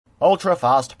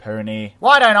ultra-fast pony.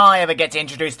 Why don't I ever get to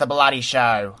introduce the bloody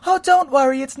show? Oh, don't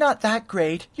worry, it's not that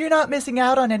great. You're not missing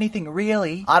out on anything,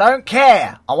 really. I don't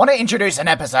care. I want to introduce an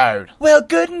episode. Well,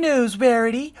 good news,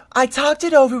 Rarity. I talked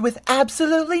it over with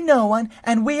absolutely no one,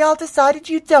 and we all decided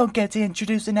you don't get to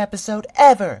introduce an episode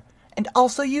ever. And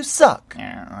also, you suck.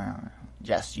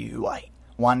 Just you wait.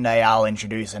 One day I'll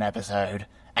introduce an episode,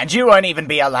 and you won't even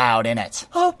be allowed in it.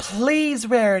 Oh, please,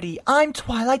 Rarity. I'm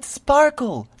Twilight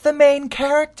Sparkle, the main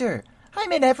character.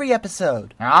 I'm in every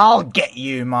episode. I'll get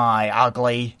you, my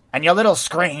ugly. And your little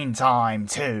screen time,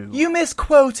 too. You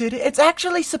misquoted. It's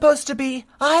actually supposed to be,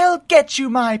 I'll get you,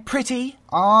 my pretty.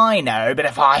 I know, but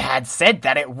if I had said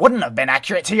that, it wouldn't have been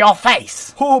accurate to your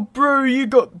face. Oh, bro, you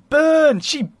got burned.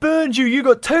 She burned you. You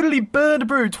got totally burned,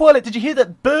 bro. Twilight, did you hear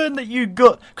that burn that you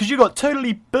got? Because you got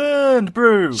totally burned,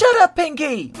 bro. Shut up,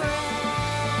 Pinkie.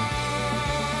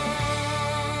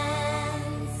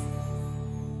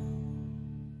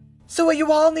 So are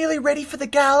you all nearly ready for the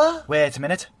gala? Wait a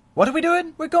minute. What are we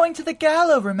doing? We're going to the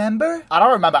gala, remember? I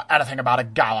don't remember anything about a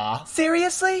gala.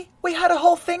 Seriously? We had a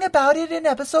whole thing about it in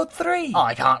episode 3.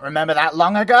 I can't remember that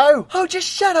long ago. Oh, just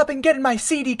shut up and get in my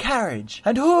seedy carriage.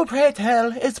 And who, pray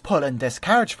tell, is pulling this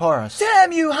carriage for us?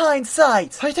 Damn you,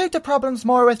 hindsight! I think the problem's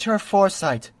more with your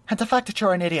foresight, and the fact that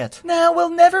you're an idiot. Now we'll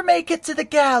never make it to the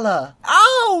gala.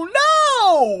 Oh,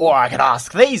 no! Or I could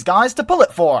ask these guys to pull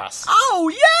it for us.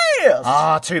 Oh, yes!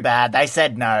 Ah, too bad. They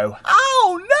said no.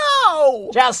 Oh,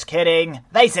 no! Just kidding.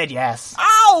 They said yes.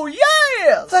 Oh,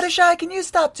 yes! Fluttershy, can you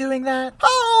stop doing that?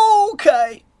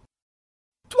 Okay.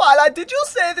 Twilight, did you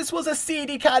say this was a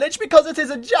seedy carriage because it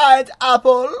is a giant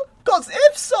apple? Because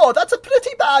if so, that's a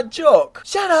pretty bad joke.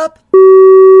 Shut up.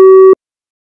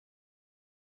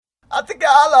 At the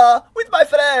gala, with my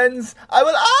friends, I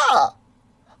will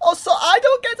Oh, so I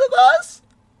don't get a verse?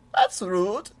 That's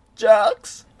rude.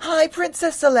 Jerks. Hi,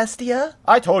 Princess Celestia.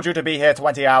 I told you to be here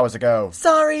 20 hours ago.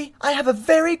 Sorry, I have a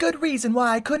very good reason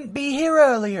why I couldn't be here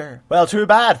earlier. Well, too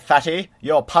bad, fatty.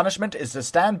 Your punishment is to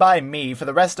stand by me for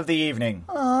the rest of the evening.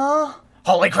 Aww.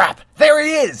 Holy crap, there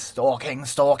he is! Stalking,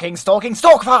 stalking, stalking,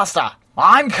 stalk faster!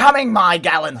 I'm coming, my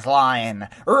gallant lion,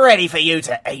 ready for you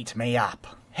to eat me up.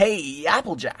 Hey,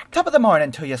 Applejack. Top of the morning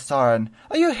to you, Soren.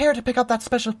 Are you here to pick up that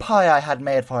special pie I had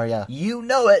made for you? You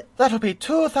know it. That'll be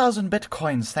 2,000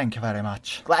 bitcoins, thank you very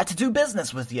much. Glad to do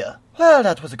business with you. Well,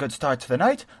 that was a good start to the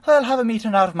night. I'll have him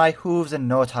eaten out of my hooves in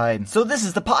no time. So this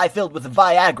is the pie filled with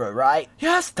Viagra, right?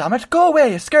 Yes, damn it, go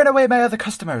away, you're scaring away my other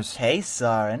customers. Hey,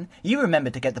 Soren, you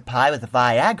remembered to get the pie with the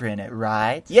Viagra in it,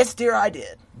 right? Yes, dear, I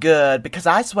did. Good, because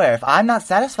I swear if I'm not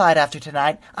satisfied after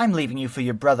tonight, I'm leaving you for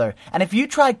your brother. And if you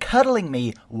try cuddling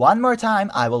me one more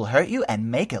time, I will hurt you and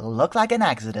make it look like an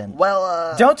accident.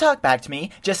 Well, Don't talk back to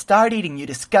me, just start eating, you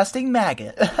disgusting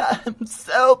maggot. I'm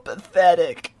so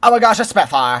pathetic. Oh my gosh, a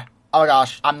Spitfire. Oh my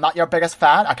gosh, I'm not your biggest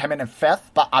fan. I came in 5th,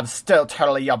 but I'm still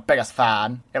totally your biggest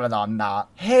fan, even though I'm not.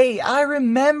 Hey, I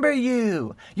remember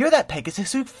you. You're that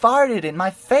Pegasus who farted in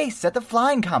my face at the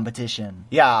flying competition.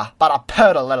 Yeah, but I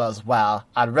pooed a little as well.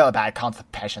 I had really bad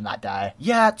constipation that day.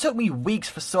 Yeah, it took me weeks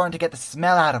for Soren to get the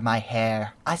smell out of my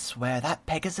hair. I swear that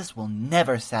Pegasus will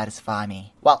never satisfy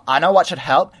me. Well, I know what should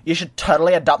help. You should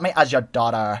totally adopt me as your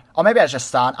daughter. Or maybe as your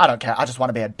son. I don't care. I just want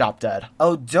to be adopted.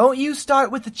 Oh, don't you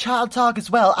start with the child talk as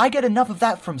well. I get enough of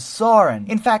that from Soren.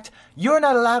 In fact, you're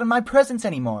not allowed in my presence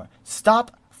anymore. Stop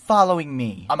following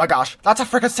me. Oh my gosh, that's a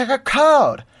freaking secret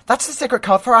code. That's the secret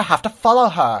code for I have to follow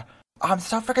her. I'm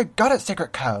so freaking good at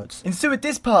secret codes. And so at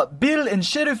this part, Bill and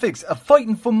Shadowfix are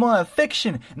fighting for my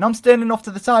affection, and I'm standing off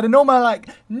to the side, and Norma like,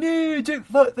 no, don't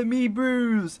fight for me,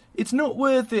 bros. It's not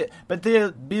worth it. But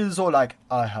Bill's all like,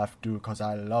 I have to because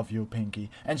I love you,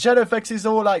 Pinkie. And Shadowfix is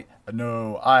all like,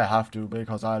 no, I have to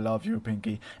because I love you,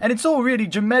 Pinkie. And it's all really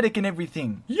dramatic and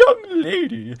everything. Young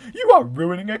lady, you are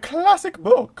ruining a classic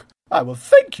book. I will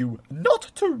thank you not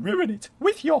to ruin it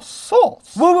with your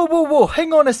sauce. Whoa,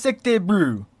 hang on a sec there,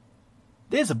 bro.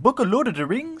 There's a book of Lord of the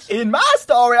Rings. In my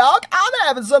story arc, I'm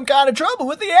having some kind of trouble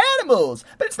with the animals.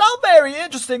 But it's not very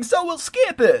interesting, so we'll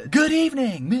skip it. Good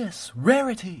evening, Miss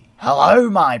Rarity. Hello,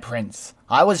 my prince.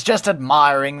 I was just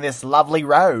admiring this lovely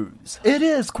rose. It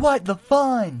is quite the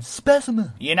fine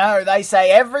specimen. You know, they say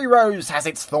every rose has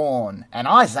its thorn. And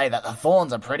I say that the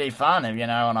thorns are pretty fun, if you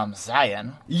know what I'm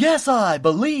saying. Yes, I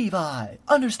believe I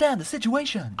understand the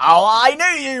situation. Oh, I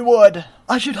knew you would.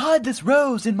 I should hide this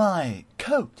rose in my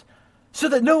coat, so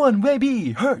that no one may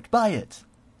be hurt by it.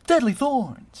 deadly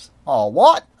thorns. Oh,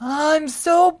 what? I'm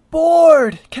so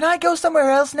bored. Can I go somewhere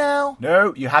else now?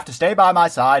 No, you have to stay by my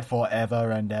side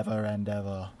forever and ever and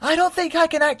ever. I don't think I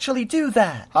can actually do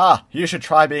that. Ah, you should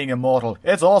try being immortal.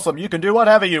 It's awesome. You can do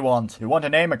whatever you want. You want to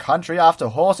name a country after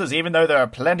horses even though there are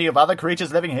plenty of other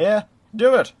creatures living here?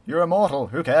 Do it. You're immortal.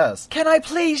 Who cares? Can I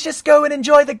please just go and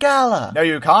enjoy the gala? No,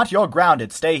 you can't. You're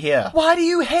grounded. Stay here. Why do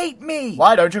you hate me?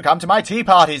 Why don't you come to my tea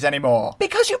parties anymore?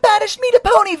 Because you banished me to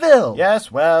Ponyville.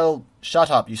 Yes, well, shut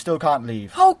up. You still can't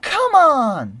leave. Oh, come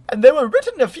on. And they were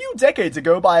written a few decades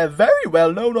ago by a very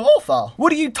well-known author.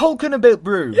 What are you talking about,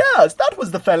 bro? Yes, that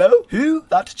was the fellow. Who?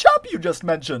 That chap you just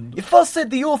mentioned. If I said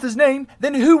the author's name,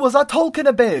 then who was I talking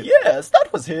about? Yes,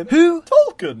 that was him. Who?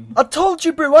 Tolkien. I told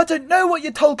you, bro, I don't know what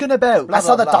you're talking about. I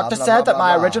saw the doctor said that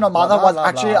my original mother was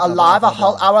actually alive a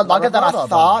whole hour longer than I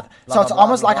thought, so it's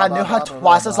almost like I knew her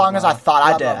twice as long as I thought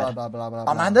I did.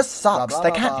 Oh man, this sucks. They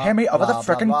can't hear me over the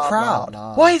frickin' crowd.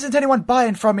 Why isn't anyone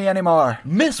buying from me anymore?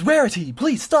 Miss Rarity,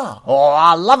 please stop. Oh,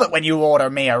 I love it when you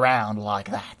order me around like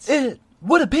that. It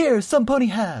would appear some pony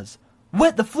has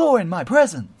wet the floor in my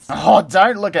presence. Oh,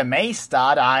 don't look at me,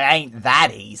 stud. I ain't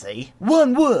that easy.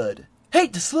 One would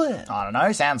hate to slip. I don't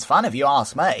know, sounds fun if you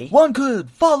ask me. One could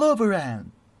fall over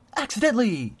and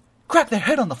accidentally crack their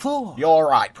head on the floor. You're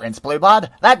right, Prince Blueblood.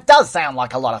 That does sound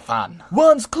like a lot of fun.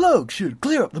 One's cloak should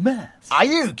clear up the mess. Are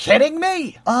you kidding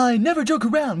me? I never joke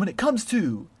around when it comes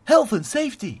to health and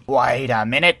safety. Wait a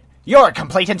minute. You're a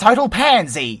complete and total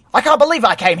pansy. I can't believe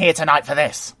I came here tonight for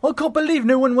this. I can't believe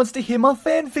no one wants to hear my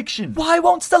fan fiction. Why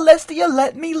won't Celestia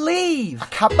let me leave? I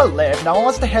can't believe no one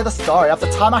wants to hear the story of the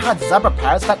time I had zebra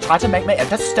parrots that tried to make me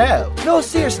into stew. No,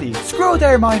 seriously, screw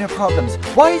their minor problems.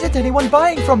 Why isn't anyone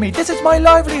buying from me? This is my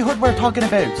livelihood we're talking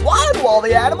about. Why do all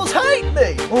the animals hate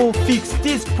me? Oh, fix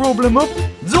this problem up.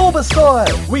 Zorba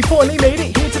style. We finally made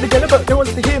it here to the gala, but no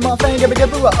one's to hear my fan gabba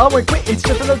gabba. I won't quit, it's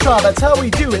just another try. That's how we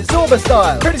do it, Zorba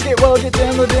style. Curtis get well, get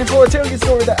down the dance floor, tell you a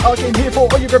story that I came here for.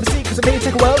 Or you grab a seat, cause it may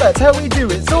take a while. That's how we do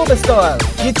it, Zorba style.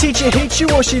 Your teacher hates you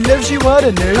or she loves you, I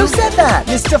don't know. Who said that?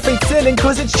 Your stuff ain't selling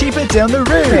cause it's cheaper down the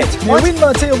road. Now in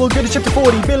my tale we'll go to chapter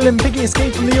 40. Bill and Pinkie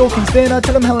escape from the Orcies. Then I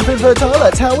tell them how I'm fertile.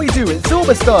 That's how we do it,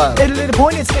 Zorba style. At a later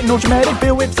point it's getting all dramatic.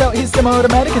 Bill whips out his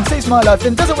semi-automatic and saves my life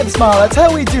and does it with a smile. That's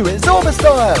how we do it, Zorba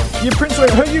style. Your prince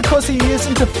won't hurt you cause he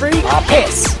isn't a freak. Oh,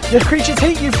 piss. Your creatures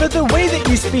hate you for the way that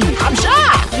you speak. I'm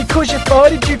shy. Because you're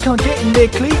farted you can't get in their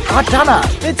clique. God damn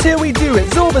it. That's how we do it,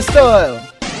 Zorba style.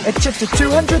 At chapter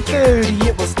 230,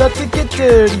 it will start to get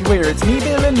dirty, where it's me,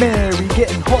 Bill, and Mary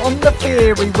getting hot on the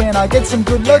ferry. When I get some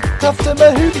good luck, after my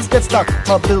hooties get stuck,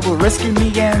 my Bill will rescue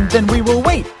me and then we will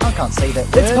wait. I can't say that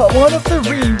word. It's part 1 of the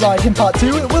rewrite. In part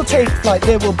 2 it will take flight.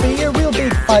 There will be a real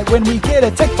big fight when we get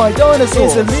attacked by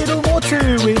dinosaurs. There's a little more to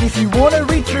it if you want to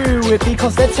read through it,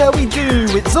 because that's how we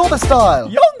do it, Zorba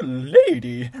style. Young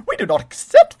lady, we do not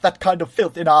accept that kind of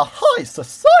filth in our high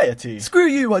society. Screw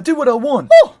you, I do what I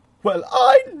want. Oh, well,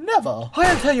 I never.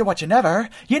 I'll tell you what, you never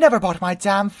bought my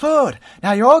damn food.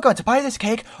 Now you're all going to buy this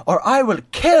cake or I will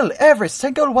kill every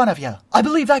single one of you. I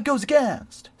believe that goes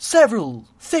against several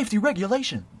safety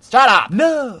regulations. Shut up.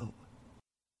 No.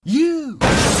 You.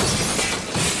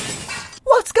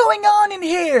 What's going on in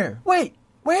here? Wait,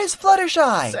 where's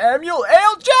Fluttershy? Samuel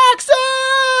L.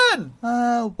 Jackson!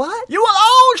 What? You will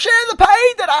all share the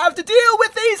pain that I have to deal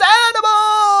with these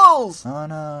animals! Oh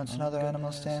no, it's another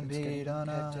animal stampede. Oh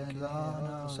no,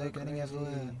 getting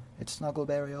everywhere. It's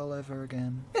Snuggleberry all over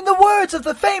again. In the words of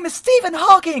the famous Stephen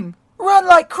Hawking, run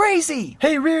like crazy!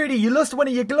 Hey Rarity, you lost one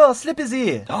of your glass slippers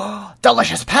here.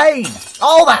 Delicious pain!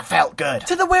 Oh, that felt good!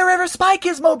 To the Wherever Spike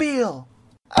Is mobile!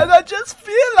 And I just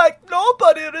feel like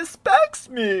nobody respects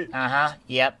me.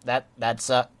 Yep,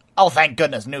 that's oh, thank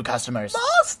goodness, new customers.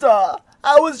 Master,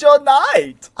 how was your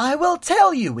night? I will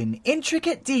tell you in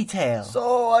intricate detail.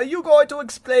 So, are you going to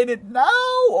explain it now,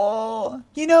 or?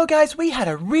 You know, guys, we had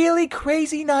a really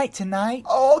crazy night tonight.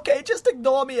 Oh, okay, just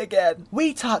ignore me again.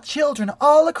 We taught children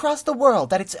all across the world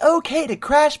that it's okay to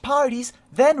crash parties,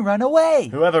 then run away.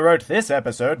 Whoever wrote this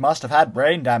episode must have had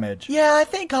brain damage. Yeah, I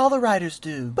think all the writers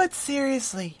do. But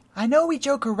seriously, I know we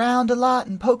joke around a lot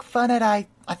and poke fun at I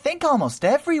think almost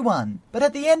everyone. But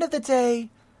at the end of the day,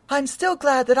 I'm still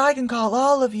glad that I can call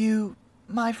all of you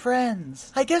my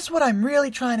friends. I guess what I'm really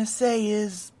trying to say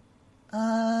is,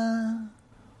 all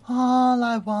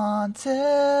I want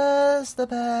is the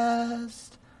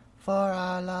best for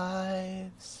our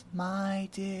lives, my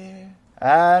dear.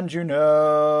 And you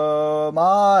know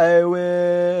my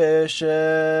wishes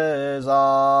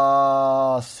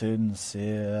are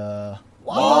sincere.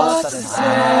 What's to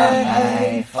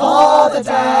say for the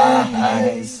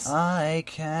days I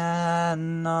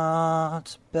cannot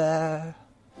bear?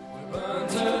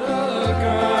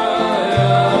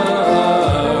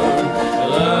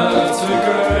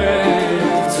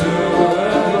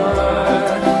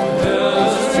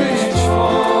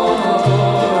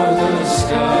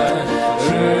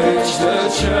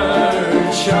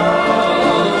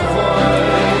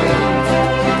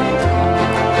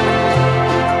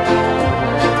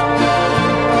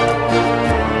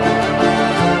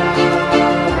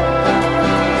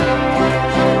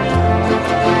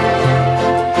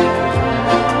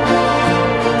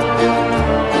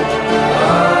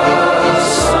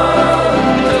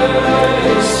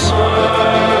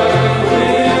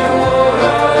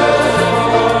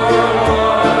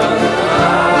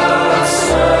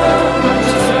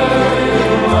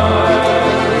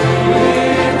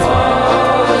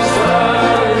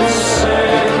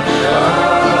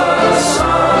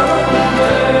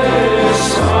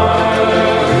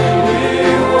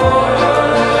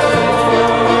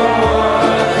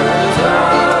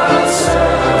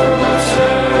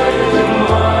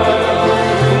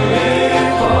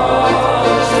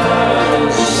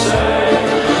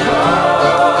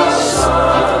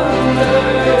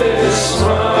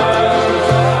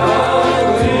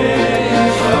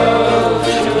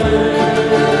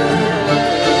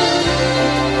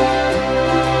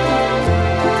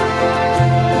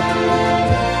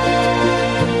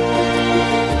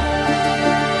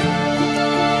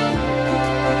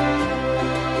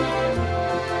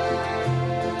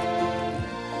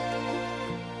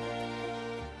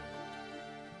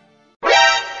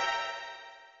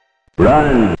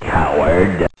 Run,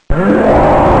 coward.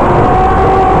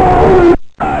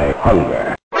 I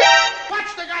hunger.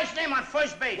 What's the guy's name on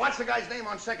first base? What's the guy's name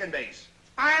on second base?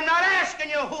 I am not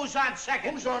asking you who's on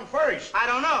second. Who's on first? I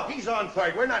don't know. He's on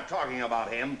third. We're not talking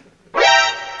about him.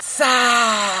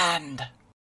 Sand!